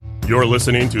You're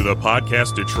listening to the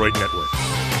Podcast Detroit Network.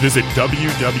 Visit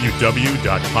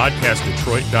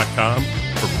www.podcastdetroit.com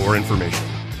for more information.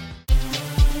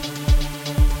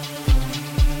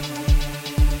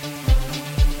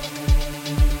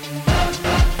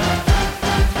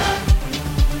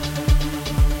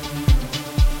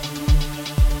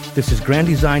 This is Grand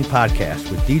Design Podcast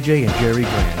with DJ and Jerry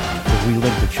Grand, where we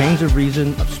link the chains of reason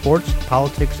of sports,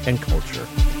 politics, and culture.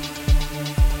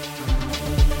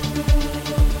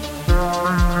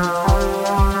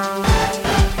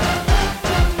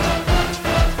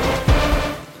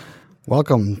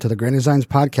 Welcome to the Grand Designs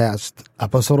Podcast,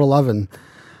 episode 11.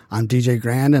 I'm DJ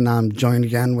Grand, and I'm joined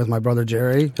again with my brother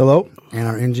Jerry. Hello. And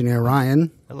our engineer Ryan.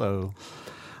 Hello.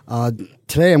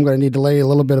 Today I'm going to need to lay a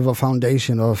little bit of a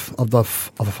foundation of a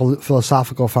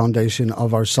philosophical foundation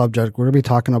of our subject. We're going to be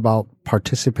talking about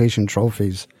participation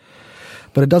trophies.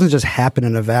 But it doesn't just happen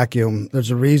in a vacuum.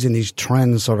 There's a reason these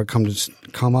trends sort of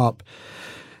come up.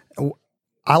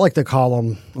 I like to call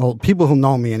them, well, people who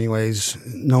know me anyways,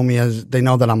 know me as, they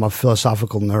know that I'm a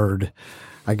philosophical nerd.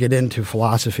 I get into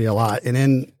philosophy a lot. And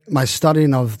in my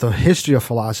studying of the history of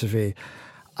philosophy,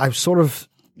 I've sort of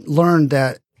learned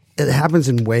that it happens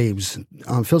in waves.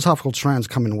 Philosophical trends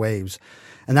come in waves.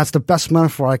 And that's the best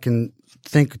metaphor I can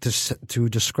think to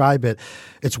describe it.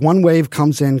 It's one wave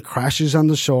comes in, crashes on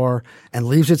the shore, and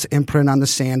leaves its imprint on the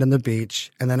sand and the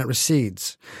beach, and then it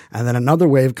recedes. And then another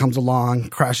wave comes along,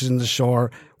 crashes on the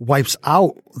shore, wipes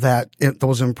out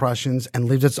those impressions, and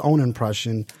leaves its own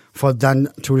impression for then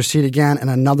to recede again,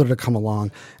 and another to come along.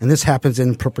 And this happens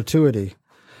in perpetuity.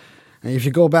 And if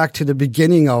you go back to the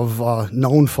beginning of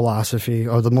known philosophy,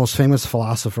 or the most famous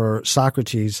philosopher,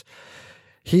 Socrates,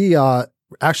 he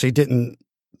actually didn't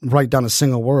write down a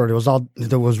single word. It was all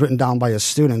that was written down by his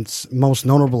students. Most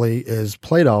notably is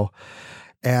Plato.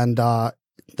 And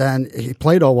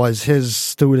Plato was his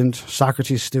student,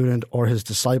 Socrates' student, or his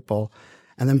disciple.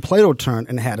 And then Plato turned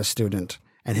and had a student.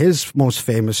 And his most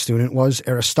famous student was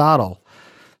Aristotle.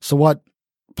 So what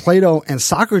Plato and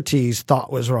Socrates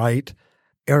thought was right,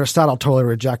 Aristotle totally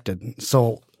rejected.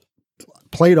 So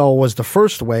Plato was the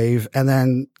first wave, and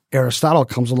then Aristotle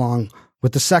comes along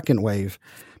with the second wave,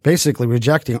 basically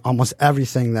rejecting almost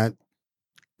everything that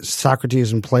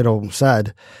Socrates and Plato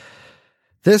said.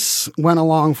 This went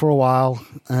along for a while,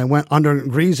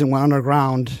 and reason went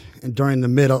underground during the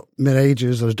mid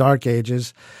ages, those dark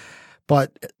ages.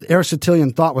 But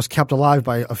Aristotelian thought was kept alive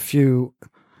by a few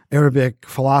Arabic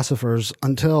philosophers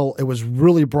until it was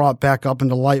really brought back up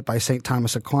into light by St.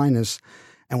 Thomas Aquinas.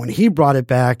 And when he brought it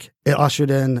back, it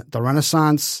ushered in the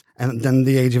Renaissance and then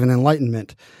the Age of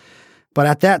Enlightenment. But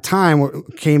at that time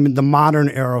came the modern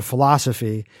era of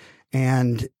philosophy,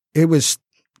 and it was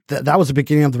that was the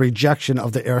beginning of the rejection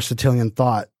of the Aristotelian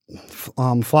thought.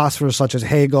 Philosophers such as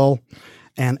Hegel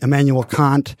and Immanuel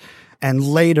Kant, and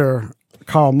later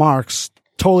Karl Marx,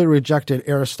 totally rejected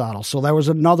Aristotle. So there was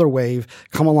another wave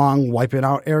come along, wiping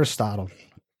out Aristotle.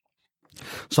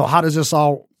 So how does this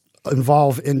all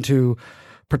evolve into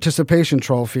participation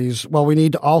trophies? Well, we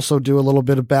need to also do a little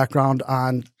bit of background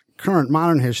on current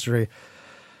modern history.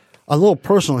 A little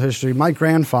personal history. My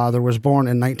grandfather was born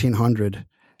in 1900,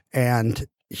 and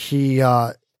he,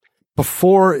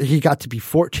 before he got to be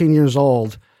 14 years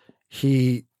old,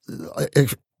 he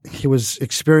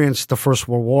experienced the First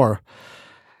World War.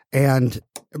 And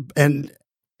in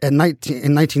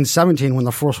 1917, when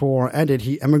the First World War ended,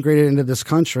 he emigrated into this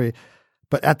country.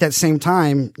 But at that same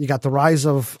time, you got the rise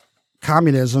of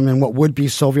communism in what would be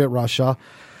Soviet Russia.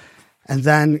 And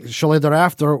then shortly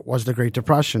thereafter was the Great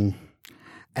Depression.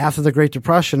 After the Great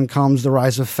Depression comes the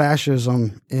rise of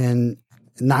fascism in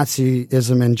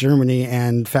Nazism in Germany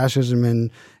and fascism in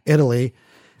Italy,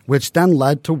 which then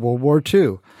led to World War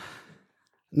II.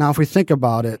 Now, if we think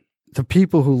about it, the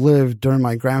people who lived during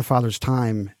my grandfather's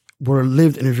time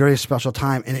lived in a very special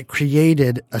time, and it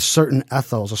created a certain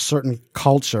ethos, a certain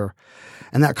culture.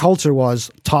 And that culture was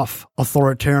tough,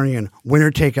 authoritarian, winner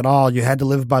take it all. You had to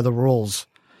live by the rules.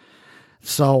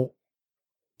 So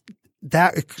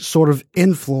that sort of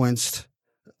influenced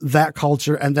that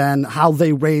culture and then how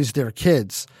they raised their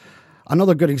kids.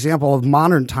 Another good example of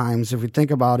modern times, if we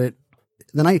think about it,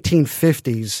 the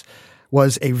 1950s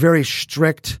was a very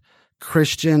strict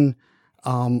Christian,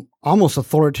 almost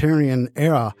authoritarian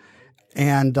era.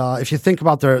 And if you think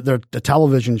about the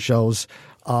television shows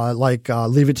like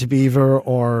Leave It to Beaver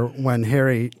or when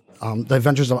The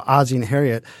Adventures of Ozzie and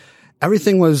Harriet,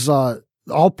 everything was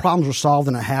all problems were solved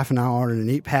in a half an hour in a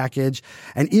neat package.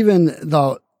 And even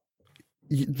the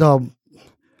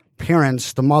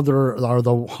parents, the mother or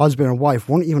the husband and wife,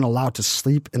 weren't even allowed to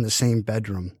sleep in the same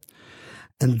bedroom.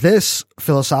 And this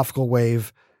philosophical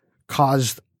wave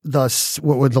caused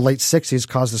what would the late 60s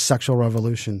caused the sexual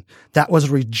revolution. That was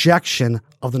a rejection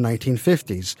of the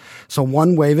 1950s. So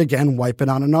one wave again wiping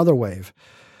out another wave.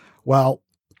 Well,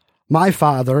 my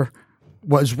father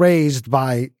was raised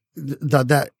by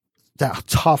that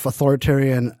tough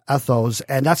authoritarian ethos,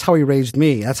 and that's how he raised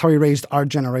me. That's how he raised our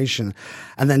generation.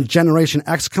 And then Generation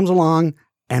X comes along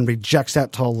and rejects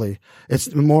that totally.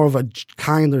 It's more of a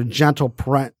kinder, gentle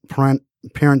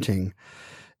parenting.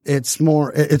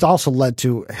 It's also led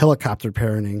to helicopter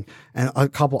parenting and a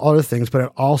couple other things, but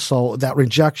it also, that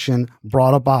rejection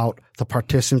brought about the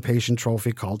participation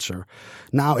trophy culture.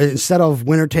 Now, instead of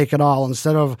winner take it all,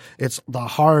 instead of it's the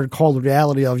hard, cold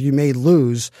reality of you may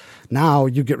lose, now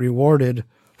you get rewarded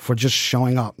for just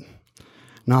showing up.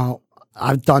 Now,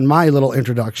 I've done my little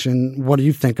introduction. What do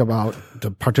you think about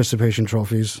the participation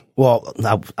trophies? Well,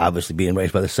 obviously being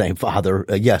raised by the same father,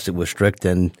 yes, it was strict,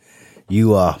 and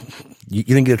you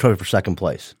didn't get a trophy for second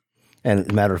place. And as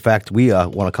a matter of fact, we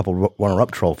won a couple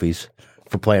runner-up trophies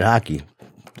for playing hockey.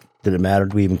 Did it matter?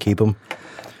 Did we even keep them?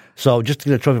 So just to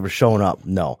get a trophy for showing up,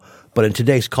 no. But in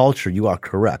today's culture, you are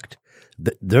correct.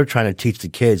 They're trying to teach the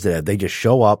kids that if they just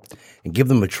show up and give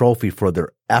them a trophy for their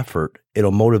effort,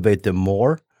 it'll motivate them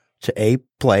more to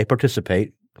play,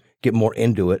 participate, get more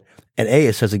into it. And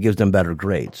it says it gives them better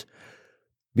grades.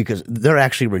 Because they're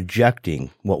actually rejecting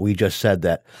what we just said,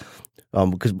 that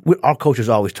because our coaches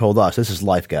always told us, this is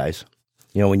life, guys.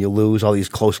 You know, when you lose all these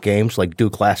close games like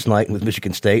Duke last night with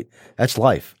Michigan State, that's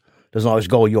life. Doesn't always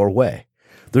go your way.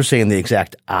 They're saying the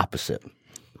exact opposite.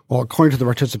 Well, according to the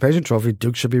participation trophy,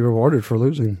 Duke should be rewarded for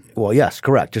losing. Well, yes,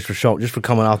 correct. Just for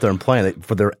coming out there and playing,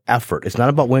 for their effort. It's not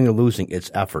about winning or losing;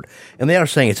 it's effort. And they are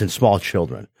saying it's in small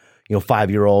children,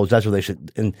 5-year-olds. That's what they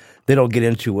should. And they don't get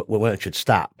into when it should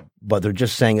stop. But they're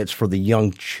just saying it's for the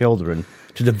young children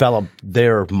to develop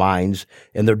their minds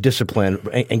and their discipline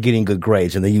and getting good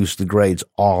grades. And they use the grades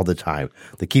all the time.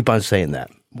 They keep on saying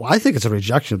that. Well, I think it's a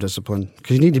rejection of discipline,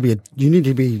 because you need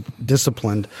to be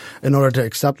disciplined in order to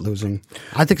accept losing.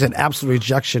 I think it's an absolute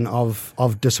rejection of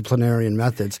disciplinarian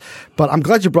methods. But I'm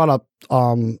glad you brought up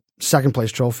second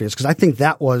place trophies, because I think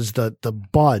that was the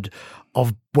bud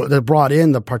of what they brought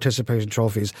in the participation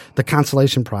trophies, the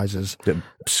consolation prizes, the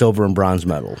silver and bronze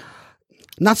medal.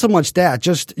 Not so much that,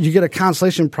 just you get a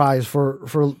consolation prize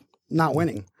for not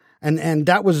winning, and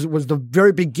that was the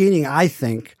very beginning, I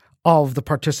think, of the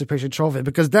participation trophy,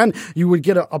 because then you would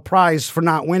get a prize for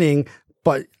not winning,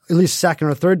 but at least second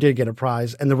or third did get a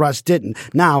prize and the rest didn't.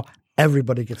 Now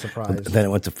everybody gets a prize. Then it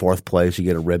went to fourth place, you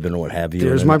get a ribbon or what have you.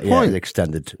 There's my point. Yeah, it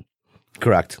extended to.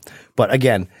 Correct. But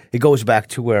again, it goes back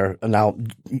to where now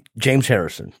James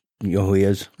Harrison, you know who he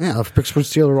is? Yeah, a Pittsburgh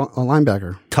Steelers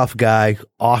linebacker. Tough guy,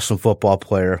 awesome football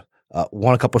player,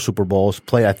 won a couple of Super Bowls,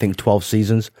 played I think 12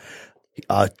 seasons.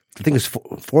 I think it's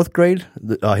fourth grade.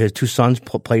 His two sons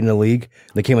played in the league.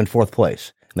 They came in fourth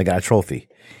place, and they got a trophy.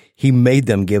 He made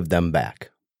them give them back.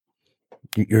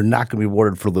 You're not going to be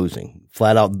rewarded for losing.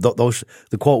 Flat out,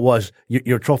 the quote was,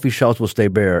 your trophy shelves will stay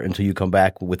bare until you come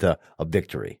back with a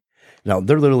victory. Now,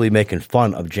 they're literally making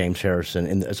fun of James Harrison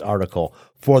in this article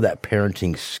for that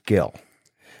parenting skill.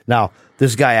 Now,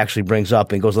 this guy actually brings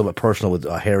up and goes a little bit personal with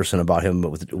Harrison about him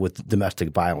with domestic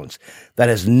violence. That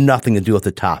has nothing to do with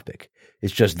the topic.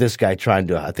 It's just this guy trying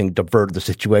to, I think, divert the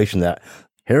situation that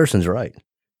Harrison's right.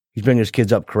 He's bringing his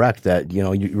kids up correct that,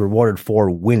 you're rewarded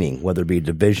for winning, whether it be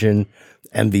division,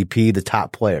 MVP, the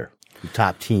top player, the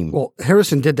top team. Well,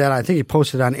 Harrison did that. I think he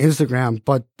posted on Instagram,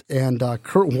 and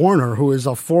Kurt Warner, who is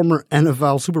a former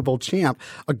NFL Super Bowl champ,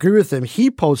 agreed with him.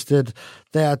 He posted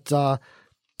that,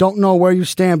 don't know where you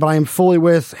stand, but I am fully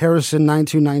with Harrison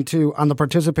 9292 on the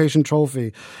participation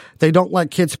trophy. They don't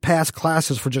let kids pass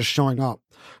classes for just showing up.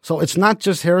 So it's not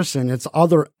just Harrison, it's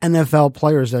other NFL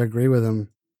players that agree with him.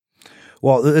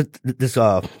 Well, this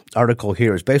article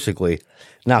here is basically,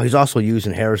 now he's also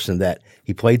using Harrison that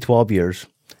he played 12 years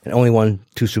and only won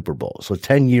 2 Super Bowls. So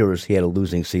 10 years he had a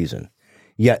losing season,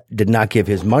 yet did not give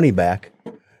his money back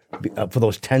for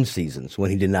those 10 seasons when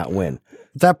he did not win.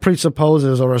 That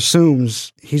presupposes or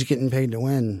assumes he's getting paid to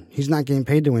win. He's not getting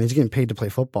paid to win. He's getting paid to play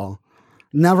football.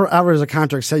 Never ever does a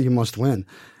contract say you must win.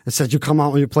 It says you come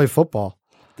out when you play football.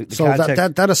 So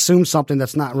context, that assumes something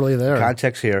that's not really there.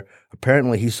 Context here,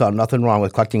 apparently he saw nothing wrong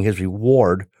with collecting his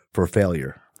reward for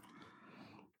failure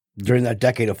during that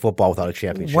decade of football without a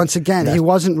championship. Once again, he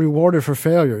wasn't rewarded for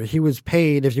failure. He was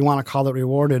paid, if you want to call it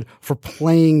rewarded, for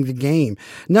playing the game.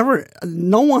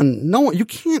 No one, you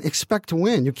can't expect to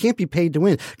win. You can't be paid to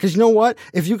win. Because you know what?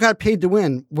 If you got paid to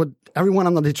win, everyone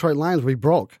on the Detroit Lions would be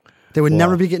broke. They would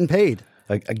never be getting paid.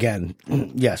 Again,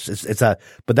 yes,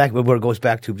 but that where it goes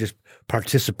back to just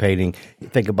participating.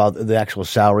 Think about the actual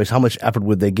salaries. How much effort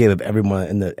would they give if everyone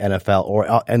in the NFL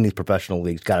or any professional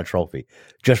leagues got a trophy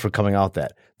just for coming out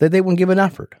that they wouldn't give an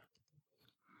effort?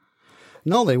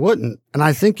 No, they wouldn't. And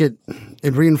I think it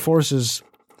reinforces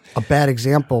a bad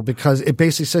example because it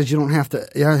basically says you don't have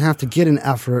to get an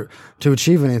effort to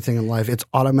achieve anything in life. It's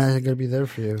automatically going to be there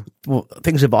for you. Well,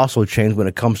 things have also changed when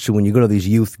it comes to when you go to these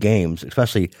youth games,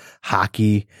 especially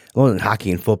hockey, more than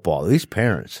hockey and football. These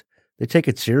parents, they take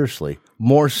it seriously,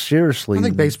 more seriously. I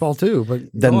think baseball too, but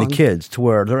than the kids, to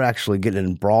where they're actually getting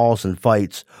in brawls and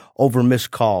fights over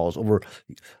missed calls.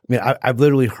 I've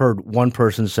literally heard one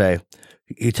person say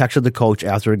he texted the coach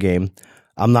after a game,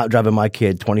 "I'm not driving my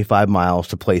kid 25 miles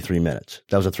to play 3 minutes."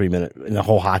 That was a 3 minute in the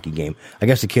whole hockey game. I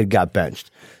guess the kid got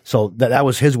benched. So that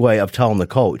was his way of telling the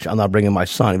coach, "I'm not bringing my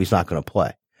son if he's not going to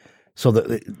play." So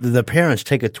the parents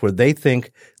take it to where they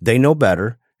think they know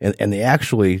better, and they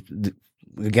actually,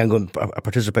 again, going a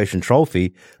participation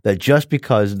trophy, that just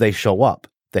because they show up,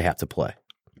 they have to play.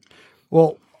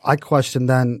 Well, I question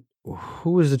then,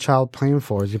 who is the child playing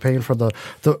for? Is he paying for the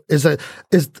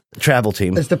travel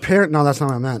team? Is the parent? No, that's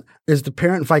not what I meant. Is the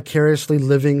parent vicariously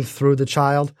living through the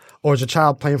child, or is the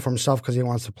child playing for himself because he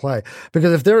wants to play?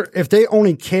 Because if they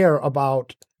only care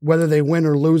about whether they win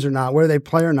or lose or not, whether they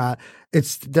play or not,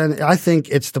 then I think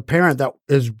it's the parent that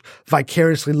is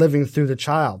vicariously living through the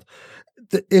child.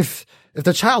 If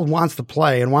the child wants to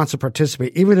play and wants to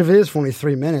participate, even if it is for only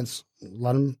 3 minutes,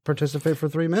 let them participate for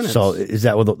 3 minutes. So is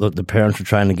that what the parents are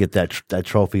trying to get that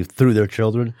trophy through their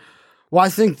children? Well, I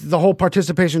think the whole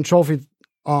participation trophy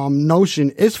notion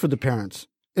is for the parents.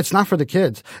 It's not for the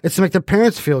kids. It's to make the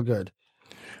parents feel good.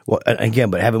 Well,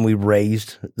 again, but haven't we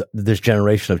raised this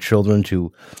generation of children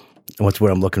to, what's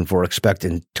what I'm looking for, expect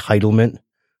entitlement,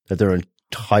 that they're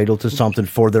entitled to something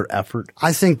for their effort?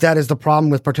 I think that is the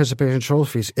problem with participation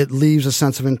trophies. It leaves a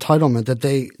sense of entitlement that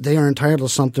they are entitled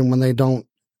to something when they don't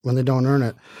earn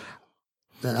it.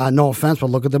 No offense,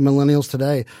 but look at the millennials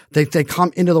today. They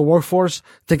come into the workforce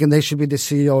thinking they should be the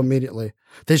CEO immediately.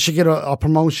 They should get a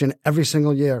promotion every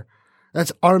single year.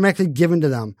 That's automatically given to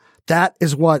them. That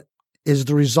is what is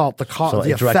the result, the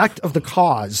effect of the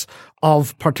cause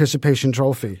of participation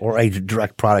trophy. Or a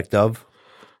direct product of?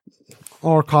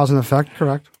 Or cause and effect,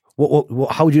 correct. Well,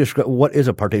 how would you describe, what is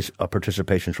a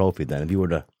participation trophy then, if you were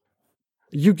to?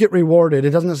 You get rewarded.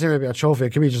 It doesn't necessarily be a trophy. It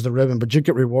could be just a ribbon, but you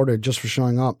get rewarded just for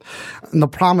showing up. And the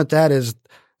problem with that is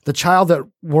the child that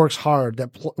works hard, that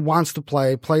wants to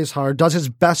play, plays hard, does his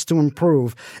best to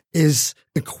improve, is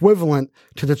equivalent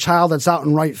to the child that's out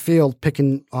in right field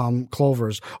picking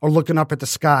clovers or looking up at the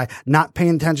sky, not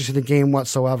paying attention to the game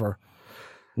whatsoever.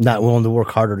 Not willing to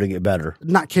work harder to get better.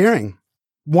 Not caring.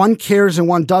 One cares and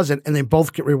one doesn't, and they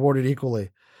both get rewarded equally.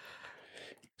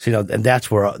 So, and that's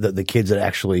where the kids that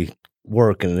actually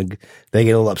work and they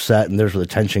get a little upset, and there's where the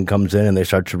tension comes in, and they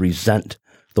start to resent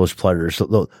those players,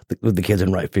 the kids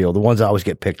in right field, the ones that always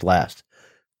get picked last,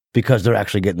 because they're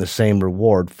actually getting the same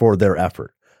reward for their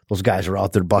effort. Those guys are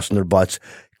out there busting their butts,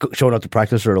 showing up to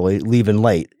practice early, leaving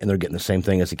late, and they're getting the same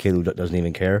thing as a kid who doesn't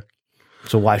even care.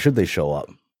 So why should they show up?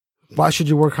 Why should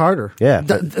you work harder? Yeah.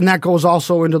 And that goes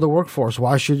also into the workforce.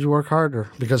 Why should you work harder?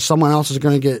 Because someone else is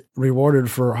going to get rewarded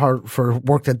for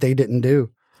work that they didn't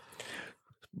do.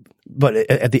 But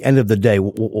at the end of the day,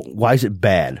 why is it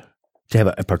bad to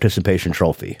have a participation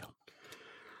trophy?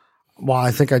 Well,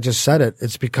 I think I just said it.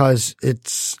 It's because it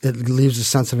leaves a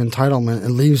sense of entitlement. It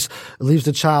leaves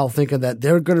the child thinking that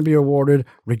they're going to be rewarded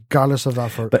regardless of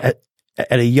effort. But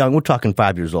at a young, we're talking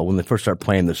 5 years old, when they first start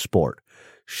playing the sport,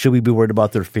 should we be worried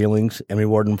about their feelings and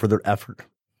reward them for their effort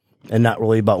and not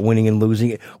really about winning and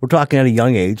losing? We're talking at a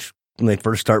young age when they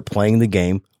first start playing the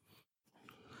game.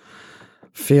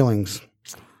 Feelings.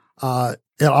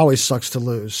 It always sucks to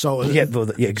lose. So yeah,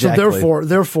 exactly. So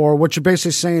therefore, what you're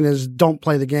basically saying is don't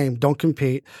play the game, don't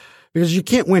compete, because you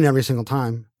can't win every single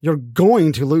time. You're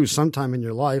going to lose sometime in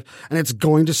your life, and it's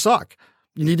going to suck.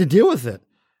 You need to deal with it.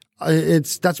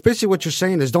 That's basically what you're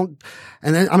saying is don't.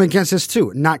 And then I'm against this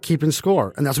too, not keeping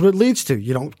score, and that's what it leads to.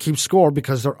 You don't keep score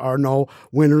because there are no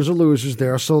winners or losers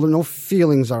there, so no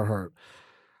feelings are hurt.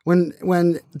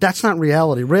 When that's not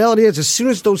reality. Reality is as soon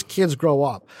as those kids grow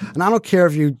up, and I don't care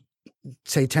if you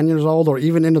say 10 years old or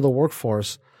even into the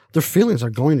workforce, their feelings are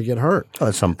going to get hurt.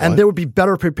 At some point. And they would be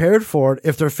better prepared for it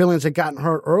if their feelings had gotten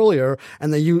hurt earlier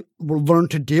and they will learn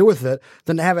to deal with it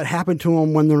than to have it happen to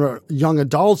them when they're young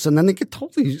adults and then they get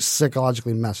totally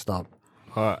psychologically messed up.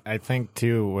 Well, I think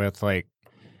too with like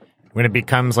when it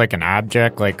becomes like an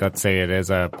object, like let's say it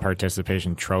is a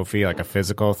participation trophy, like a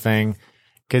physical thing.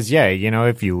 Because yeah,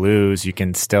 if you lose, you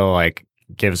can still like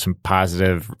give some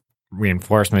positive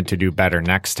reinforcement to do better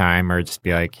next time, or just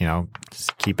be like,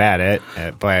 just keep at it.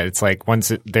 But it's like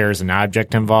once there's an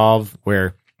object involved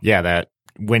where, that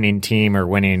winning team or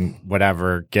winning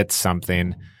whatever gets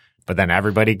something, but then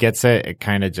everybody gets it, it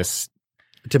kind of just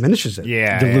diminishes it.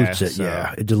 Yeah. Dilutes it,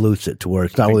 It dilutes it to where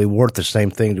it's not really worth the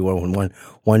same thing to when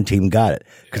one team got it.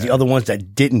 Because the other ones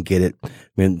that didn't get it,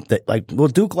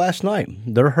 Duke last night,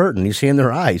 they're hurting. You see in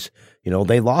their eyes,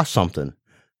 they lost something.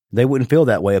 They wouldn't feel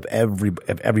that way if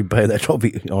everybody that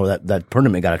trophy, that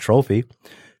tournament got a trophy.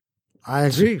 I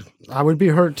agree. I would be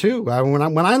hurt too. When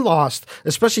I lost,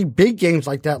 especially big games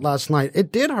like that last night,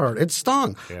 it did hurt. It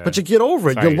stung. Yeah. But you get over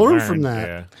it. You learn from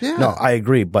that. Yeah. No, I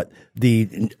agree. But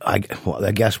I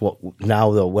guess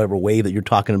whatever wave that you're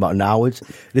talking about now, it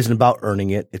isn't about earning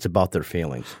it. It's about their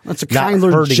feelings. That's a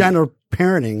kinder, gentle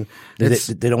parenting.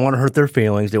 They don't want to hurt their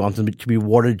feelings. They want them to be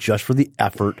rewarded just for the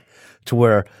effort, to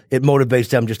where it motivates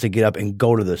them just to get up and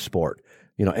go to the sport.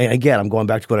 And again, I'm going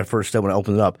back to what I first said when I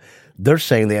opened it up. They're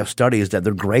saying they have studies that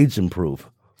their grades improve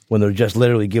when they're just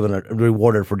literally given a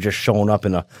rewarded for just showing up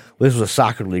this was a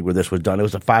soccer league where this was done. It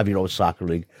was a 5-year-old soccer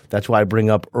league. That's why I bring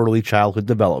up early childhood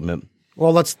development.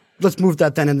 Well, let's move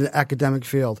that then into the academic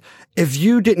field. If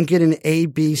you didn't get an A,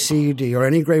 B, C, D, or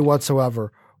any grade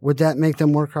whatsoever, would that make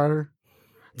them work harder?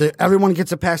 Everyone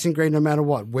gets a passing grade no matter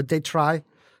what. Would they try?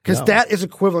 Because that is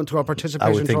equivalent to a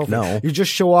participation trophy. No. You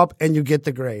just show up and you get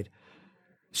the grade.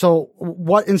 So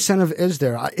what incentive is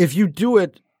there? If you do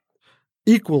it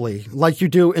equally, like you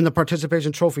do in the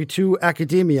participation trophy to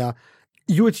academia,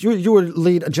 you would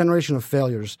lead a generation of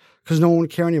failures because no one would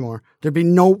care anymore. There'd be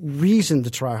no reason to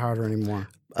try harder anymore.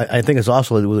 I think it's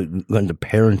also going to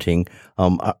parenting.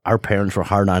 Our parents were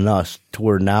hard on us to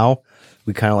where now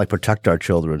we kind of like protect our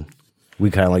children. We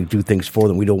kind of like do things for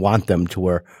them. We don't want them to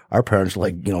where our parents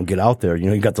get out there.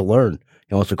 You got to learn.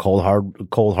 It's a cold,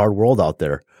 hard world out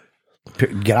there.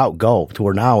 Get out, go. To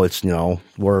where now it's,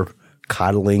 we're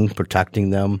coddling,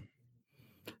 protecting them.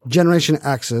 Generation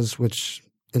X's, which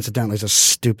incidentally is a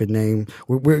stupid name.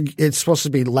 It's supposed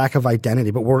to be lack of identity,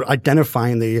 but we're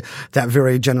identifying that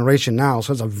very generation now.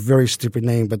 So it's a very stupid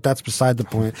name, but that's beside the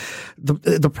point.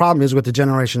 The problem is with the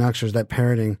Generation Xers, that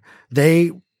parenting,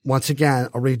 they once again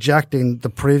are rejecting the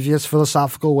previous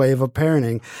philosophical wave of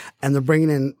parenting, and they're bringing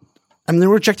in, they're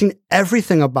rejecting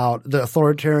everything about the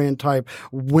authoritarian type,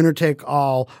 winner take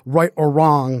all, right or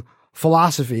wrong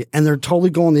philosophy, and they're totally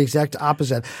going the exact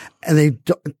opposite. And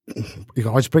you can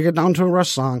always bring it down to a Rush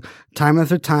song. Time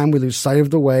after time, we lose sight of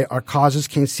the way. Our causes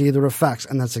can't see their effects,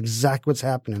 and that's exactly what's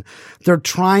happening. They're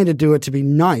trying to do it to be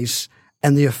nice,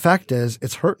 and the effect is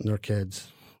it's hurting their kids.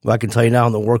 Well, I can tell you now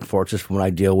in the workforce, just from what I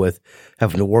deal with,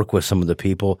 having to work with some of the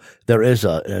people, there is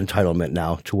an entitlement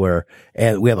now to where,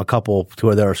 and we have a couple to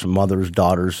where there are some mothers,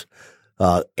 daughters,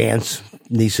 aunts,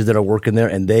 nieces that are working there,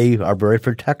 and they are very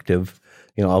protective,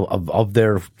 of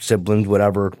their siblings,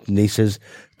 whatever, nieces.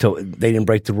 They didn't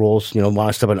break the rules, want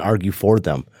to step and argue for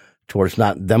them, to where it's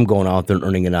not them going out there and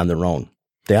earning it on their own.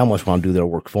 They almost want to do their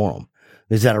work for them.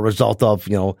 Is that a result of,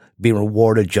 being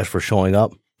rewarded just for showing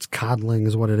up? It's coddling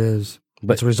is what it is.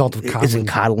 But it's a result of coddling. Isn't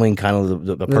coddling kind of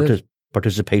the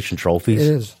participation trophies?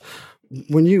 It is.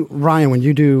 When you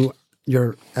do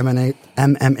your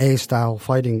MMA style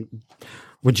fighting,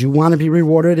 would you want to be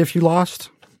rewarded if you lost?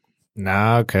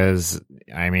 No, because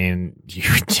you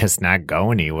just not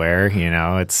go anywhere.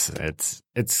 It's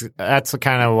that's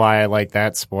kind of why I like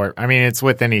that sport. It's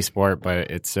with any sport, but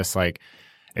it's just like.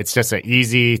 It's just an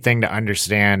easy thing to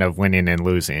understand of winning and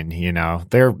losing,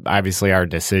 There obviously are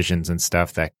decisions and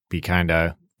stuff that be kind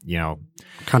of,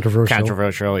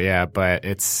 controversial, yeah, but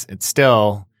it's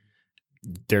still,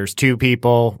 there's two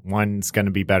people, one's going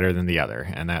to be better than the other,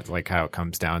 and that's like how it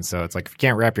comes down. So it's like if you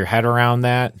can't wrap your head around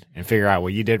that and figure out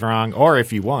what you did wrong, or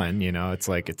if you won, it's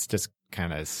like it's just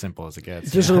kind of as simple as it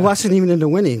gets. There's a lesson even into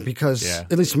winning because,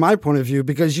 at least from my point of view,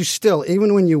 because you still,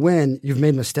 even when you win, you've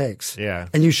made mistakes. Yeah.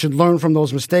 And you should learn from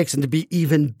those mistakes and to be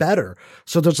even better.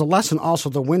 So there's a lesson also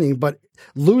to winning, but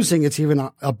losing, it's even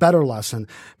a better lesson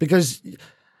because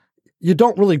you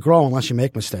don't really grow unless you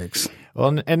make mistakes.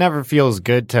 Well, it never feels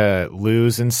good to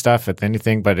lose and stuff with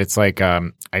anything, but it's like, I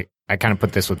kind of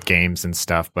put this with games and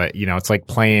stuff, but it's like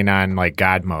playing on like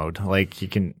God mode. Like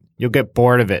you'll get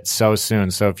bored of it so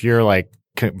soon. So if you're like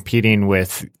competing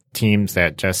with teams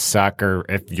that just suck, or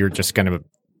if you're just going to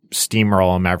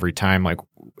steamroll them every time, like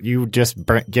you just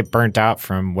get burnt out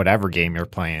from whatever game you're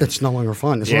playing. It's no longer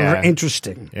fun. It's no longer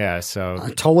interesting. Yeah, so I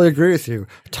totally agree with you.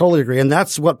 Totally agree. And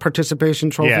that's what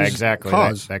participation trophies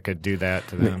cause. That could do that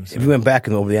to them. If you went back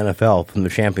and over the NFL from the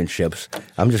championships,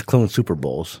 I'm just including Super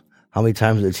Bowls. How many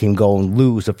times did the team go and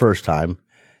lose the first time, and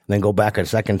then go back a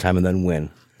second time and then win?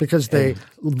 because they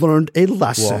learned a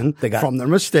lesson from their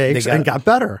mistakes and got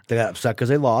better. They got upset because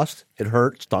they lost. It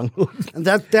hurt, stung. And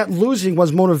that losing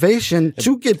was motivation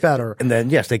to get better. And then,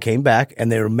 yes, they came back,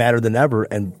 and they were madder than ever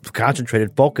and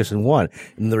concentrated, focused, and won.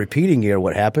 In the repeating year,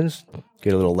 what happens?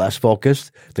 Get a little less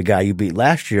focused. The guy you beat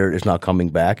last year is now coming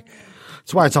back.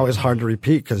 That's why it's always hard to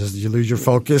repeat, because you lose your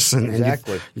focus and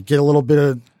you get a little bit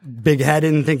of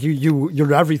big-headed and think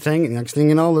you're everything. And next thing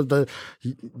you know, the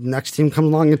next team comes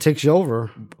along and takes you over.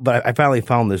 But I finally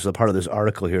found this, a part of this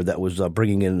article here that was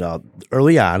bringing in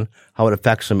early on how it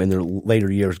affects them in their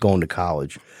later years going to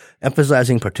college.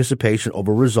 Emphasizing participation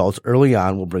over results early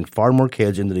on will bring far more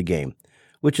kids into the game,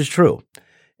 which is true.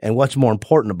 And what's more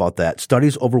important about that,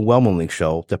 studies overwhelmingly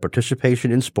show that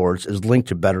participation in sports is linked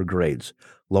to better grades,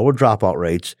 lower dropout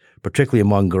rates, particularly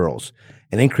among girls,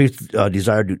 and increased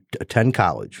desire to attend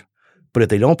college. But if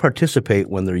they don't participate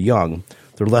when they're young,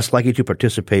 they're less likely to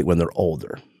participate when they're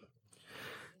older.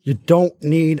 You don't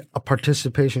need a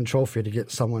participation trophy to get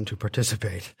someone to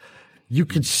participate. You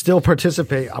could still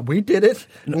participate. We did it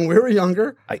when we were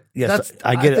younger. I get it.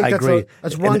 I agree.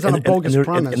 That runs on a bogus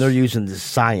premise. And they're using the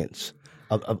science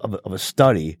of a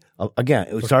study. Again,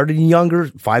 it started in younger,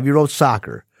 5-year-old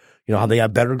soccer. You know, how they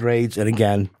have better grades. And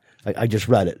again, I just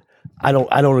read it. I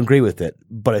don't agree with it,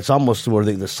 but it's almost where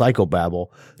the psychobabble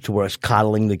to where it's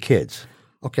coddling the kids.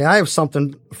 Okay, I have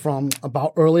something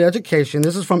about early education.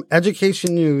 This is from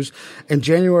Education News in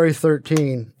January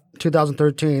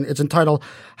 2013. It's entitled,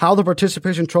 How the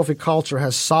Participation Trophy Culture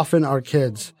Has Softened Our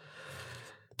Kids.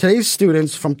 Today's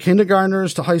students, from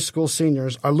kindergartners to high school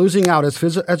seniors, are losing out as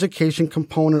physical education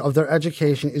component of their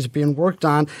education is being worked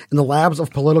on in the labs of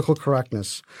political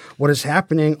correctness. What is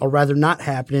happening, or rather not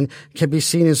happening, can be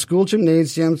seen in school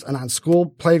gymnasiums and on school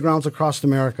playgrounds across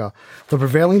America. The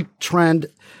prevailing trend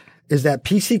is that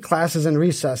PC classes and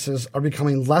recesses are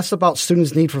becoming less about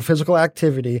students' need for physical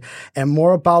activity and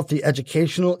more about the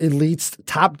educational elite's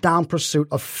top-down pursuit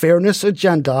of fairness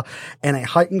agenda and a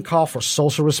heightened call for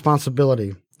social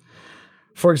responsibility.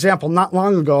 For example, not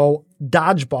long ago,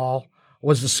 dodgeball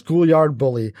was the schoolyard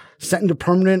bully, sent into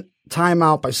permanent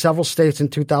timeout by several states in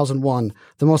 2001.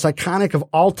 The most iconic of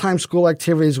all-time school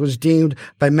activities was deemed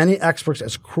by many experts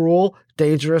as cruel,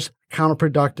 dangerous,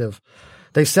 counterproductive.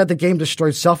 They said the game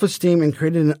destroyed self-esteem and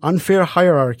created an unfair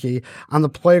hierarchy on the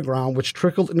playground, which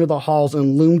trickled into the halls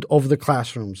and loomed over the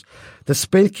classrooms. The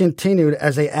spin continued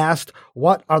as they asked,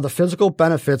 what are the physical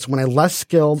benefits when a less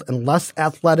skilled and less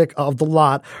athletic of the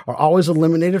lot are always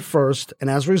eliminated first and,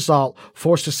 as a result,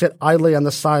 forced to sit idly on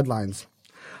the sidelines?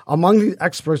 Among the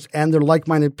experts and their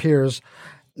like-minded peers,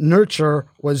 nurture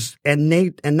was and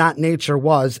not nature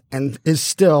was and is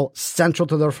still central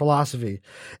to their philosophy.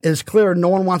 It is clear no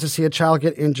one wants to see a child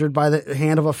get injured by the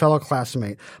hand of a fellow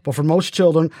classmate, but for most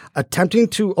children, attempting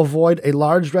to avoid a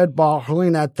large red ball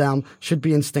hurling at them should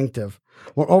be instinctive.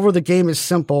 Moreover, the game is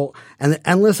simple, and the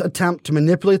endless attempt to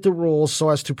manipulate the rules so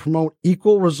as to promote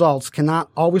equal results cannot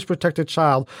always protect a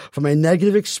child from a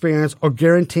negative experience or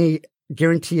guarantee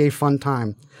a fun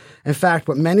time. In fact,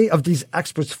 what many of these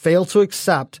experts fail to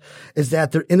accept is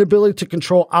that their inability to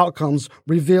control outcomes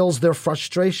reveals their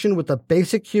frustration with the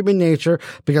basic human nature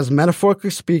because,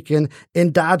 metaphorically speaking,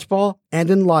 in dodgeball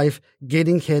and in life,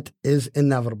 getting hit is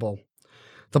inevitable.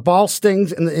 The ball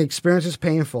stings and the experience is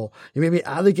painful. You may be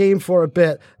out of the game for a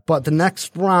bit, but the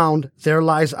next round, there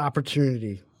lies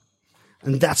opportunity.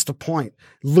 And that's the point.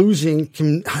 Losing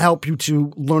can help you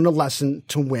to learn a lesson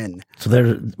to win. So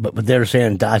they're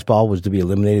saying dodgeball was to be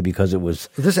eliminated because it was.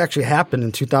 This actually happened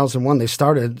in 2001. They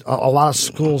started a lot of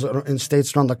schools in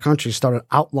states around the country started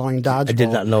outlawing dodgeball. I did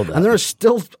not know that. And there's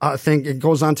still, I think, it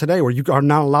goes on today where you are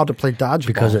not allowed to play dodgeball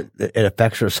because it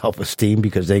affects their self-esteem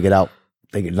because they get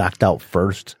knocked out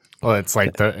first. Well, it's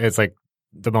like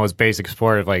the most basic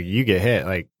sport of like you get hit,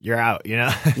 like you're out. You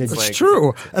know, it's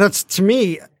true, and it's to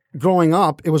me. Growing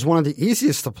up, it was one of the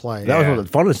easiest to play. That was one of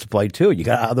the funnest to play, too. You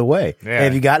got out of the way. Yeah. And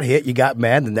if you got hit, you got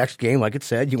mad. The next game, like it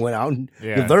said, you went out and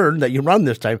you learned that you run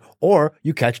this time, or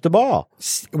you catch the ball.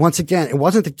 Once again, it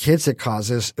wasn't the kids that caused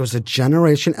this. It was the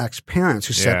Generation X parents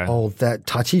who said, oh, that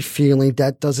touchy feeling,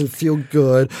 that doesn't feel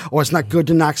good, or it's not good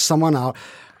to knock someone out.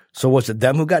 So was it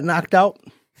them who got knocked out?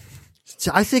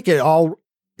 I think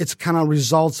it's kind of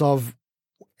results of.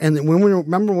 And when we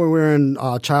were in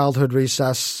childhood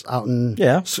recess out in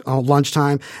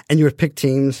lunchtime, and you would pick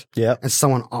teams, and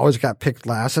someone always got picked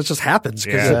last. It just happens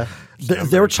because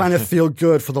They were trying to feel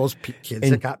good for those kids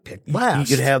that got picked last.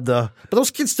 You could have but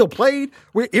those kids still played.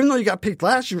 Even though you got picked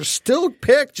last, you were still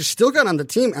picked. You still got on the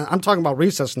team. And I'm talking about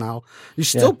recess now. You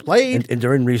still played. And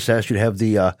during recess, you'd have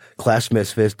the class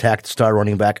misfits tack the star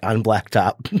running back on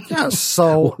blacktop. Yeah.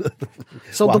 So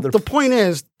the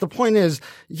point is,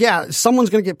 yeah,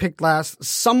 someone's going to get picked last.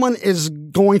 Someone is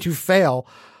going to fail.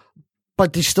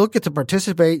 But you still get to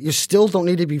participate. You still don't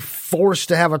need to be forced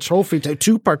to have a trophy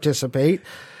to participate.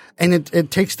 And it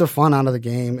takes the fun out of the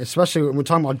game, especially when we're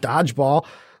talking about dodgeball.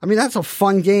 I mean, that's a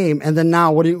fun game. And then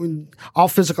now, all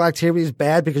physical activity is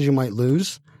bad because you might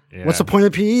lose. Yeah. What's the point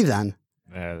of PE then?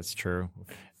 Yeah, that's true.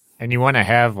 And you want to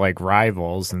have like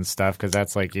rivals and stuff because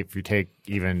that's like if you take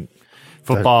even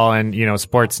football and,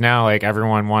 sports now, like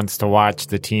everyone wants to watch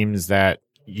the teams that,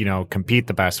 compete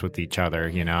the best with each other,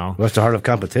 That's the heart of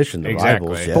competition, the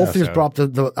rivals. Yeah. Both of these brought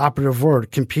up the operative word,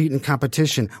 compete and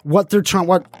competition. What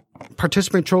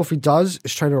Participant Trophy does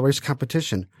is try to erase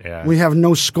competition. Yeah. We have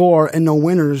no score and no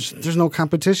winners. There's no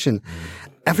competition.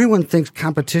 Everyone thinks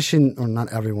competition, or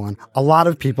not everyone, a lot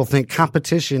of people think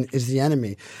competition is the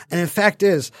enemy. And in fact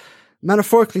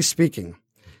metaphorically speaking,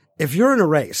 if you're in a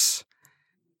race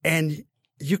and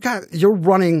you're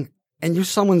running and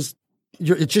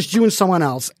it's just you and someone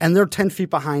else, and they're 10 feet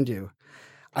behind you.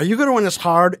 Are you going to run as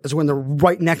hard as when they're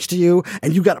right next to you,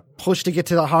 and you got to push to get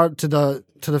to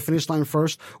the finish line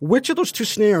first? Which of those two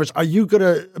scenarios are you going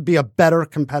to be a better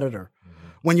competitor?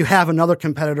 When you have another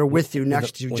competitor with you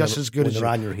next to you, just as good as you. When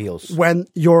they're on your heels. When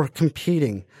you're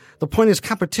competing. The point is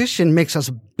competition makes us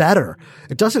better.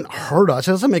 It doesn't hurt us.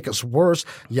 It doesn't make us worse.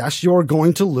 Yes, you're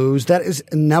going to lose. That is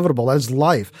inevitable. That is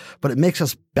life. But it makes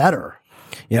us better.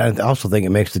 Yeah, I also think it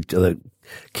makes the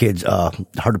kids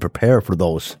hard to prepare for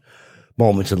those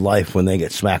moments in life when they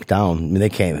get smacked down. I mean, they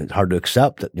can't. It's hard to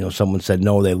accept that someone said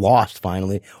no, they lost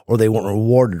finally, or they weren't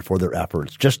rewarded for their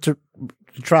efforts. Just to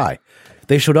try.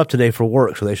 They showed up today for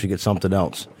work, so they should get something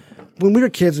else. When we were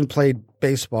kids and played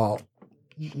baseball,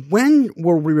 when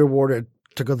were we rewarded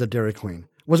to go to the Dairy Queen?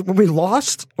 Was it when we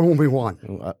lost or when we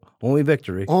won? Only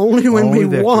victory. Only when we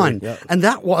won. Yep. And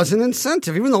that was an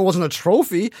incentive. Even though it wasn't a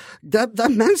trophy, that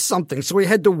meant something. So we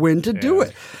had to win to do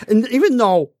it. And even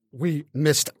though we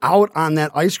missed out on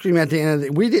that ice cream at the end of the day,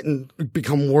 we didn't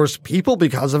become worse people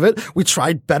because of it. We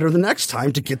tried better the next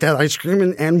time to get that ice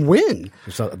cream and win.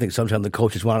 So I think sometimes the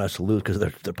coaches want us to lose because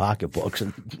of their pocketbooks.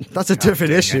 That's a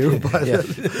different issue,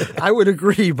 but I would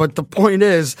agree. But the point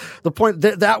is,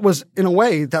 that was, in a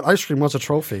way, that ice cream was a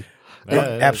trophy.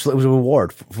 Absolutely. It was a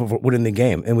reward for winning the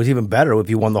game. It was even better if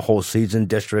you won the whole season,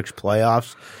 districts,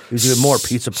 playoffs. There was even more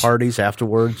pizza parties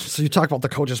afterwards. So you talk about the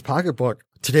coach's pocketbook.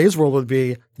 Today's world would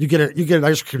be you get an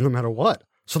ice cream no matter what.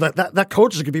 So that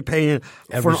coach is going to be paying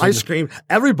for an ice cream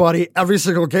everybody every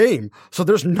single game. So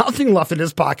there's nothing left in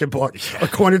his pocketbook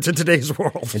according to today's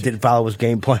world. It didn't follow his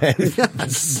game plan.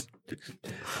 Yes.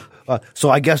 So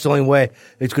I guess the only way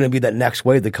it's going to be that next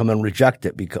wave to come and reject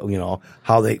it because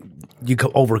how you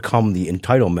can overcome the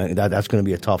entitlement. That's going to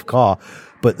be a tough call.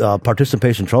 But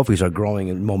participation trophies are growing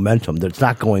in momentum. It's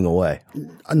not going away.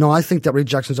 No, I think that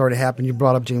rejection's already happened. You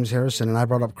brought up James Harrison, and I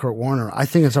brought up Kurt Warner. I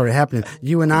think it's already happening.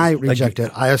 You and I reject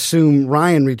it. I assume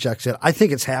Ryan rejects it. I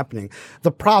think it's happening.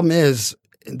 The problem is,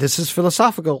 this is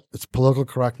philosophical. It's political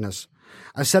correctness.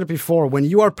 I said it before. When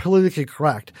you are politically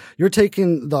correct, you're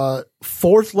taking the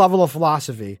fourth level of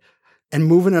philosophy and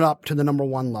moving it up to the number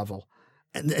one level.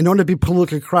 And in order to be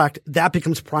politically correct, that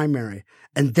becomes primary.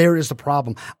 And there is the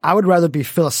problem. I would rather be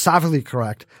philosophically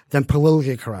correct than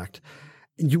politically correct.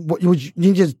 You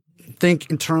need to think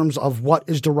in terms of what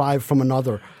is derived from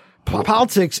another.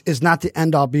 Politics is not the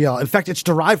end all be all. In fact, it's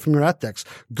derived from your ethics.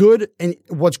 Good and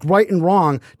what's right and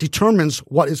wrong determines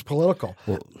what is political.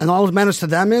 And all that matters to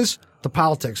them is the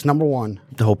politics, number one.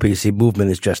 The whole PC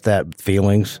movement is just that,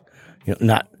 feelings,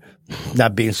 not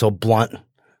being so blunt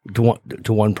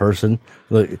to one person.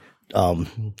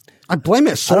 I blame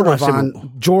it sort of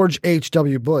on George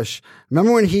H.W. Bush.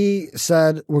 Remember when he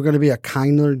said we're going to be a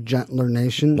kinder, gentler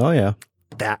nation? Oh, yeah.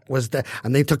 That was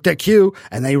and they took that cue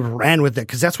and they ran with it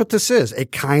because that's what this is, a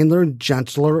kinder,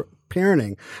 gentler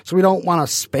parenting. So we don't want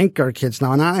to spank our kids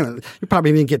now. And you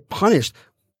probably even get punished.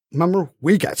 Remember,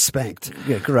 we got spanked.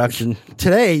 Yeah, correction.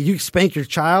 Today, you spank your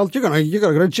child, you're gonna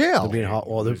go to jail.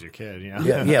 Lose your kid,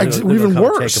 Yeah, even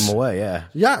worse. Take them away. Yeah,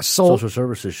 yeah. So social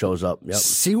services shows up. Yep.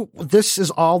 See, this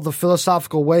is all the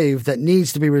philosophical wave that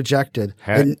needs to be rejected.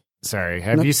 Have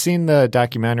you seen the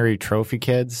documentary Trophy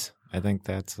Kids? I think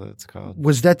that's what it's called.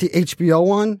 Was that the HBO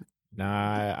one?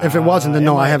 Nah. If it wasn't, then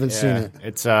no, I haven't seen it.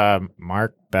 It's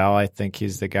Mark Bell, I think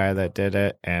he's the guy that did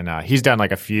it, and he's done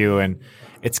like a few, and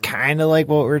it's kind of like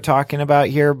what we're talking about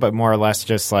here, but more or less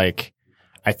just like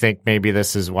I think maybe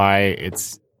this is why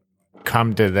it's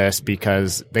come to this,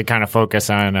 because they kind of focus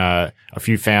on a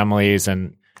few families,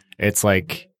 and it's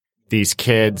like these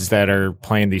kids that are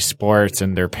playing these sports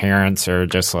and their parents are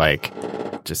just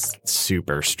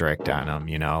super strict on them,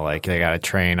 you know, like they got to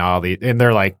train and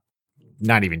they're like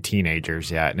not even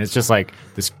teenagers yet. And it's just like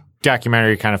this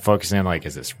documentary kind of focusing on like,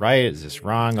 is this right? Is this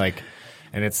wrong? Like,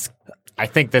 and I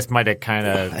think this might have kind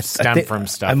of stemmed from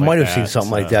stuff. I might have that, seen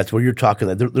something like that where you're talking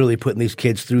that they're literally putting these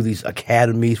kids through these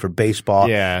academies for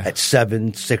baseball at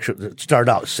 7, 6, start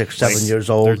out 6, 7 years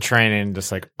old. They're training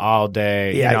just like all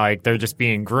day. Yeah. You know, like they're just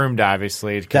being groomed,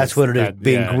 obviously. That's what it is,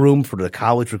 being groomed for the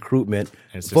college recruitment.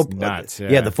 It's just nuts.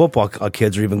 Yeah, the football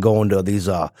kids are even going to these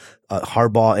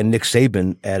Harbaugh and Nick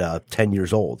Saban at 10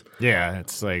 years old. Yeah,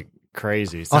 it's like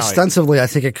crazy. It's ostensibly, I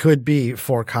think it could be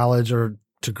for college or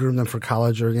to groom them for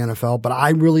college or the NFL, but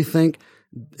I really think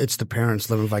it's the parents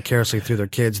living vicariously through their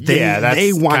kids.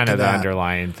 They want kind of the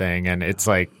underlying thing, and it's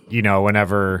like, you know,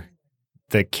 whenever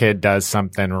the kid does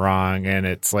something wrong, and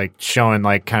it's like showing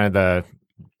like kind of the,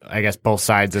 I guess, both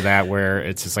sides of that, where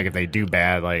it's just like if they do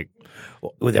bad, like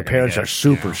their parents are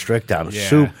super strict on it.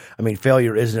 Yeah. I mean,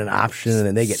 failure isn't an option, and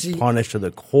then they get punished to the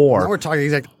core. Now we're talking the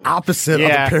exact opposite of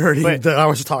the parody that I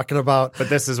was talking about. But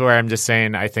this is where I'm just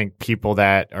saying, I think people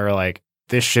that are like,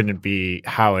 this shouldn't be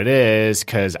how it is,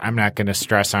 because I'm not going to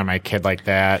stress on my kid like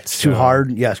that. It's too hard.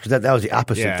 Yes, because that was the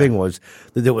opposite thing, was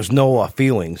that there was no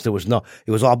feelings. It was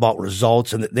all about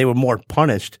results, and they were more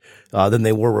punished than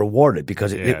they were rewarded,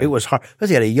 because it was hard.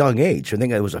 Especially at a young age. I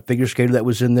think it was a figure skater that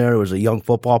was in there. It was a young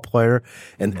football player.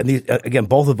 And these, again,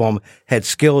 both of them had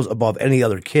skills above any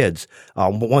other kids.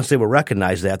 But once they were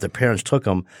recognized that, the parents took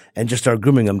them and just started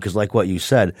grooming them, because like what you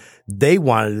said, they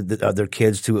wanted their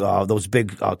kids to those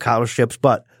big scholarships,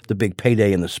 but the big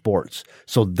payday in the sports,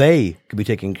 so they could be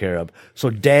taken care of. So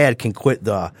dad can quit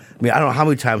I mean, I don't know how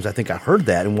many times I think I heard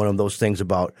that in one of those things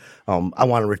about, I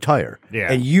want to retire.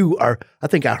 Yeah. And I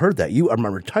think I heard that. You are my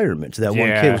retirement. So that one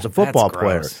kid was a football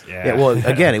player. Yeah. Well,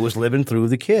 again, it was living through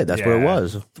the kid. That's what it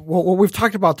was. Well, we've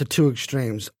talked about the two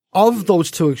extremes. Of those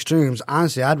two extremes,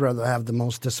 honestly, I'd rather have the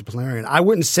most disciplinarian. I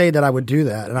wouldn't say that I would do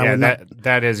that. And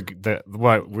that is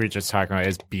what we're just talking about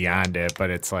is beyond it, but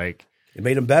it's like, it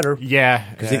made them better. Yeah.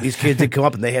 Because these kids did come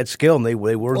up and they had skill, and they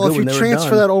were good when they were done. Well, if you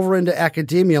transfer that over into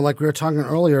academia, like we were talking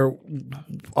earlier,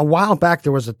 a while back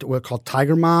there was what called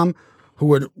Tiger Mom, who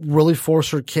would really force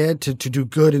her kid to do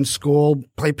good in school,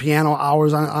 play piano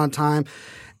hours on time,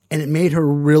 and it made her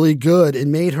really good. It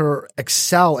made her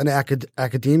excel in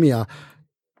academia.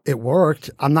 It worked.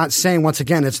 I'm not saying, once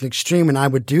again, it's an extreme and I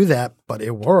would do that, but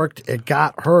it worked. It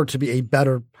got her to be a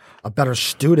better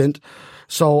student.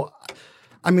 So,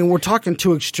 I mean, we're talking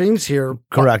two extremes here.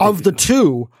 Correct. Of the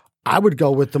two, I would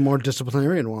go with the more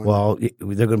disciplinarian one. Well,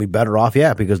 they're going to be better off,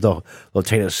 because they'll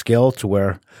attain a skill to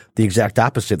where the exact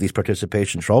opposite of these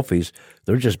participation trophies,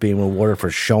 they're just being rewarded for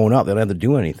showing up. They don't have to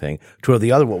do anything. To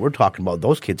the other, what we're talking about,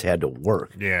 those kids had to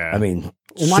work. Yeah. I mean,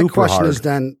 my question hard. is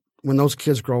then, when those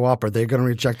kids grow up, are they going to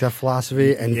reject that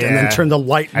philosophy and then turn the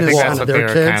lightness onto their kids? I think that's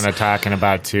what they're kind of talking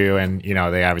about too. And, you know,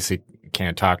 they obviously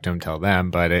can't talk to them till then,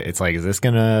 but it's like, is this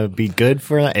going to be good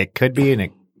for them? It could be, and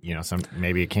it, you know,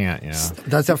 maybe it can't, you know.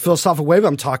 That's that philosophical wave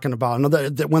I'm talking about. I know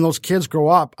that when those kids grow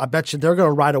up, I bet you they're going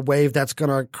to ride a wave that's going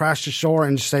to crash the shore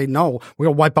and say, no, we're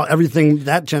going to wipe out everything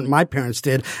my parents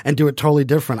did and do it totally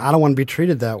different. I don't want to be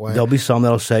treated that way. There'll be some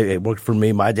that'll say, it worked for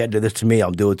me. My dad did this to me. I'll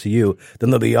do it to you.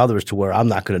 Then there'll be others to where I'm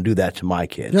not going to do that to my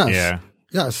kid. Yes. Yeah.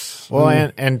 Yes. Well,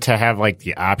 and to have like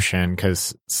the option,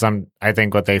 because I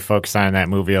think what they focused on in that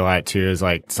movie a lot too is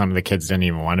like some of the kids didn't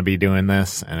even want to be doing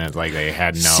this, and it's like they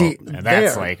had and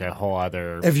that's like a whole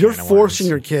other. If you're forcing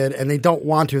your kid and they don't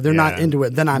want to, they're not into it,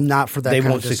 then I'm not for that. They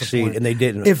kind won't of succeed, and they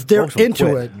didn't. If they're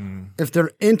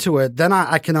into it, then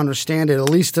I can understand it, at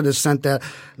least to the extent that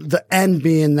the end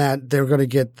being that they're going to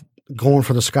get going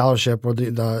for the scholarship or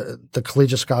the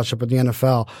collegiate scholarship or the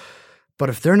NFL. But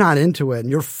if they're not into it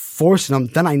and you're forcing them,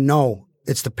 then I know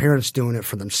it's the parents doing it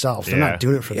for themselves. They're not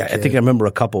doing it for the kid. I think I remember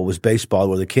a couple, it was baseball,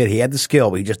 where the kid, he had the skill,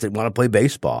 but he just didn't want to play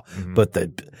baseball. Mm-hmm. But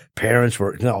the parents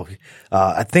were,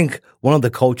 I think one of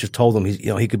the coaches told him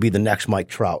he could be the next Mike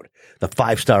Trout, the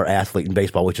 5-star athlete in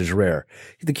baseball, which is rare.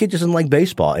 The kid just didn't like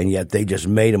baseball, and yet they just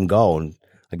made him go. And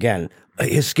again,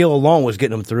 his skill alone was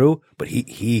getting him through, but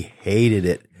he hated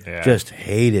it. Yeah. Just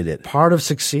hated it. Part of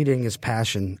succeeding is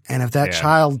passion. And if that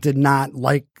child did not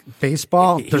like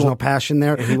baseball, there's no passion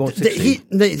there. He won't succeed.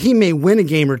 He may win a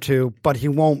game or two, but he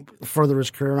won't further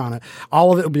his career on it.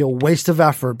 All of it will be a waste of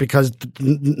effort because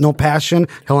no passion,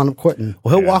 he'll end up quitting.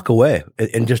 Well, he'll walk away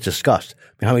in just disgust. I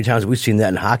mean, how many times have we seen that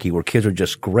in hockey where kids are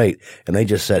just great and they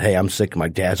just said, hey, I'm sick. My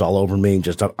dad's all over me and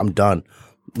just I'm done.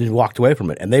 and walked away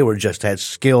from it. And they were just had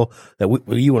skill that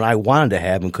you and I wanted to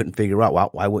have and couldn't figure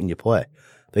out. Why wouldn't you play?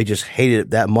 They just hated it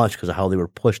that much because of how they were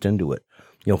pushed into it,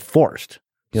 forced,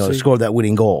 to score that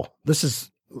winning goal. This is,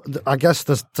 I guess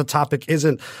the topic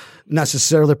isn't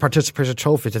necessarily participation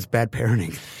trophies. It's bad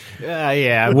parenting.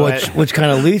 Yeah. Which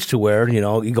kind of leads to where,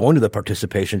 you go into the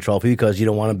participation trophy because you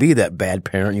don't want to be that bad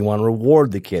parent. You want to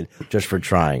reward the kid just for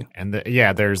trying. And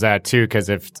there's that too, because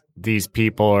if these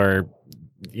people are,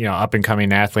 up and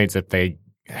coming athletes, if they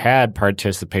had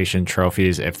participation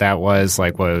trophies, if that was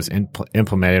like what was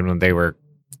implemented when they were,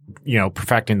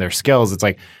 perfecting their skills, it's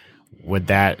like, would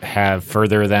that have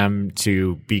further them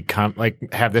to become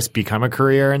have this become a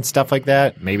career and stuff like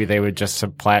that? Maybe they would just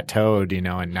have plateaued,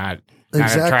 and not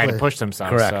try to push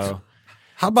themselves. Correct. So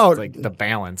how about the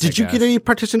balance? Did you get any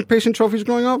participation trophies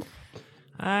growing up?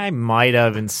 I might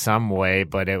have in some way,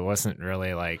 but it wasn't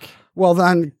really like. Well,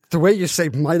 then the way you say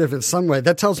might have in some way,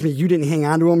 that tells me you didn't hang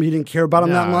on to them, you didn't care about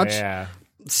them that much. Yeah.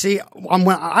 See,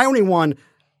 I only won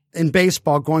in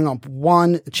baseball growing up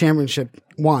one championship,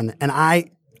 and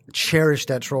I cherished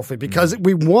that trophy because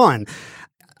we won.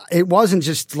 It wasn't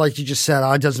just like you just said,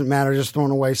 it doesn't matter, just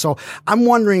thrown away. So I'm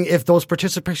wondering if those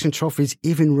participation trophies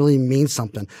even really mean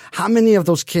something. How many of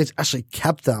those kids actually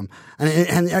kept them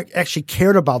and actually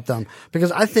cared about them?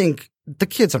 Because I think the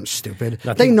kids aren't stupid.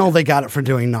 They know they got it for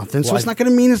doing nothing, so it's not going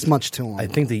to mean as much to them. I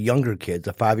think the younger kids,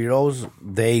 the 5-year-olds,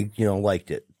 they, liked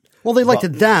it. Well, they liked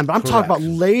it then, but I'm talking about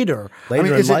later.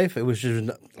 Later in life, it was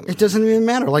just. It doesn't even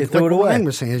matter. Like threw it away. Ryan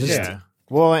was saying, it's just. Yeah.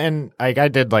 Well, and I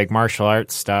did martial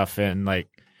arts stuff, and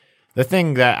the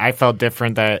thing that I felt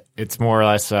different, that it's more or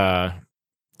less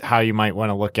how you might want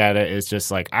to look at it, is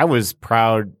just I was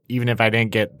proud even if I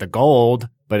didn't get the gold,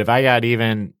 but if I got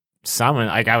even some,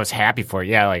 I was happy for it.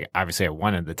 Yeah, obviously I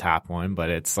wanted the top one,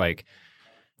 but it's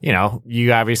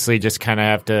you obviously just kind of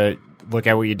have to look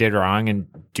at what you did wrong and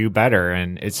do better,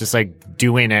 and it's just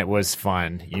doing it was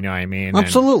fun. You know what I mean?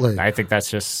 Absolutely. And I think that's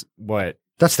just what.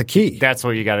 That's the key. That's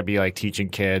what you got to be teaching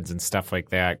kids and stuff like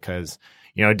that, because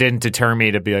it didn't deter me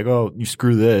to be oh, you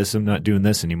screw this, I'm not doing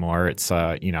this anymore. It's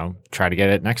try to get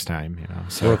it next time.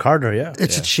 So work harder. Yeah,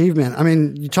 it's achievement. I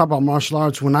mean, you talk about martial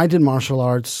arts. When I did martial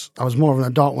arts, I was more of an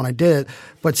adult when I did it,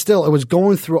 but still, it was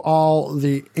going through all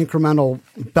the incremental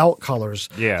belt colors.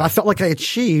 Yeah, I felt like I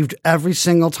achieved every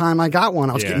single time I got one.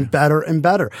 I was getting better and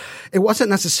better. It wasn't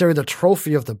necessarily the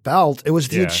trophy of the belt; it was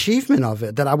the achievement of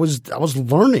it that I was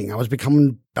learning. I was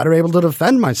becoming better able to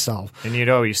defend myself. And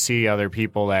you see other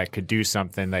people that could do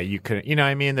something that you couldn't. You know what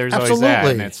I mean? There's Absolutely. always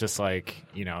that, and it's just it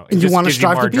and you just want to gives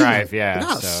strive you more to be drive. there. Yeah,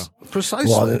 Yes, so. precisely.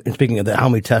 Well, and speaking of that, how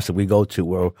many tests did we go to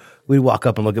where we walk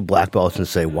up and look at black belts and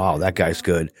say, "Wow, that guy's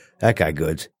good. That guy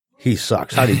good. He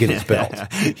sucks. How did he get his belt?" How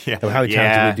many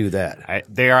times did we do that?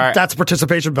 That's a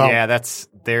participation belt. Yeah,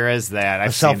 there is that.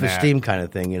 A self-esteem kind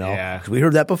of thing, Yeah. 'Cause we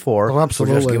heard that before. Oh,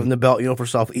 absolutely. We're just giving the belt, for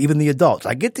self. Even the adults.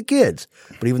 I get the kids,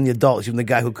 but even the adults, even the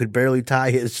guy who could barely tie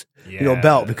his,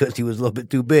 belt because he was a little bit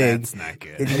too big. That's not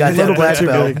good. And you got that black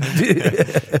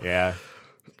belt. Yeah.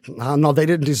 No, they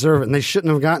didn't deserve it, and they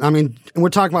shouldn't have gotten. I mean, and we're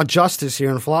talking about justice here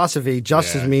in philosophy.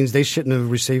 Justice means they shouldn't have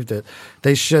received it.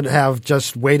 They should have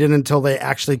just waited until they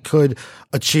actually could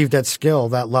achieve that skill,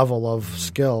 that level of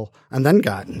skill, and then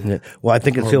gotten. Yeah. Well, I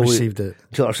think until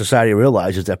our society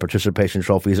realizes that participation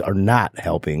trophies are not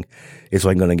helping, it's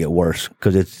only going to get worse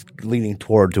because it's leaning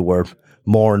toward to where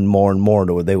more and more and more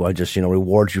to where they want to just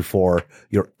reward you for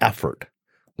your effort.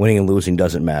 Winning and losing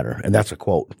doesn't matter, and that's a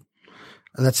quote.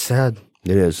 And that's sad.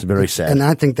 It is very sad, and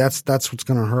I think that's what's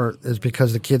going to hurt is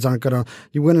because the kids aren't going to.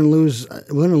 You win and lose.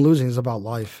 Win and losing is about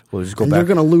life. Well, just go and back. You're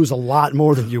going to lose a lot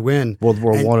more than you win. World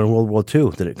War I and World War II.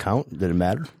 Did it count? Did it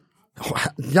matter?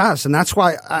 Yes, and that's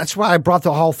why I brought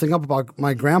the whole thing up about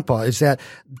my grandpa. Is that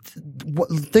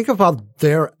think about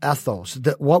their ethos,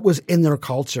 what was in their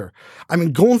culture. I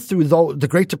mean, going through the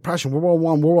Great Depression, World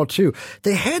War I, World War II,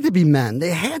 they had to be men.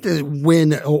 They had to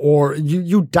win, or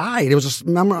you died. It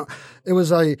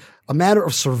was a matter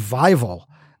of survival,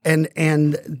 and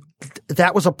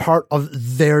that was a part of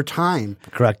their time.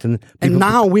 Correct. And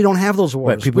now we don't have those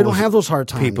wars. Right, we don't have those hard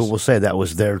times. People will say that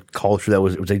was their culture. It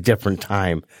was a different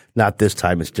time. Not this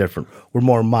time. It's different. We're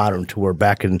more modern to where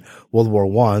back in World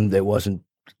War I, there wasn't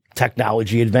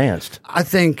technology advanced. I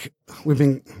think we've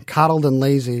been coddled and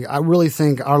lazy. I really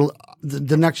think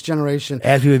the next generation.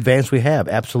 As we advance, we have.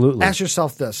 Absolutely. Ask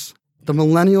yourself this. The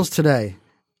millennials today,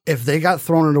 if they got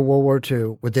thrown into World War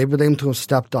II, would they be able to have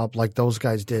stepped up like those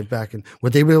guys did back in?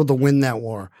 Would they be able to win that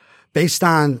war based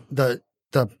on the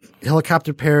the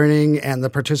helicopter parenting and the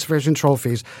participation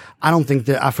trophies, I don't think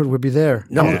the effort would be there.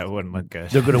 No, Yeah, it wouldn't look good.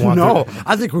 they're going to want No,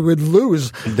 I think we would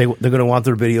lose. they're going to want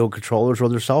their video controllers or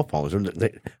their cell phones.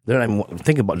 They're not even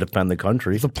thinking about defending the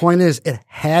country. The point is, it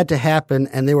had to happen,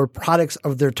 and they were products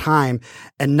of their time.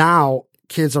 And now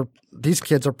these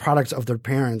kids are products of their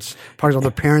parents'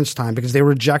 time, because they were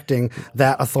rejecting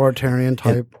that authoritarian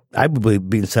type. I believe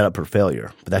being set up for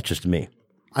failure, but that's just me.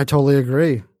 I totally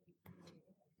agree.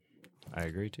 I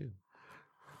agree too.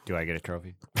 Do I get a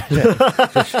trophy?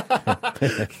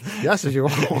 Yes, if you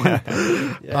want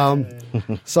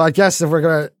one. So I guess if we're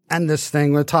going to end this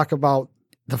thing, we'll talk about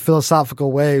the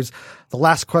philosophical waves. The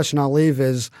last question I'll leave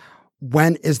is,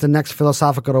 when is the next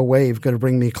philosophical wave going to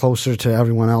bring me closer to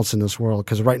everyone else in this world?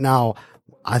 Because right now,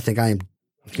 I think I am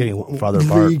Getting farther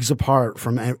apart. leagues apart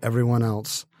from everyone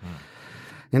else.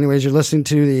 Anyways, you're listening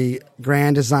to the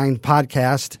Grand Design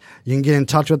Podcast. You can get in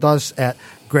touch with us at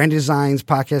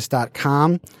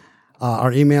granddesigns.podcast.com.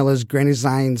 Our email is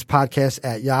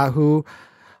granddesigns.podcast@yahoo.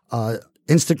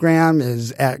 Instagram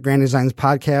is at Grand Designs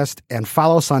Podcast, and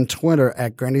follow us on Twitter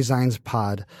at Grand Designs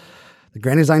Pod. The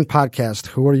Grand Design Podcast.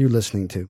 Who are you listening to?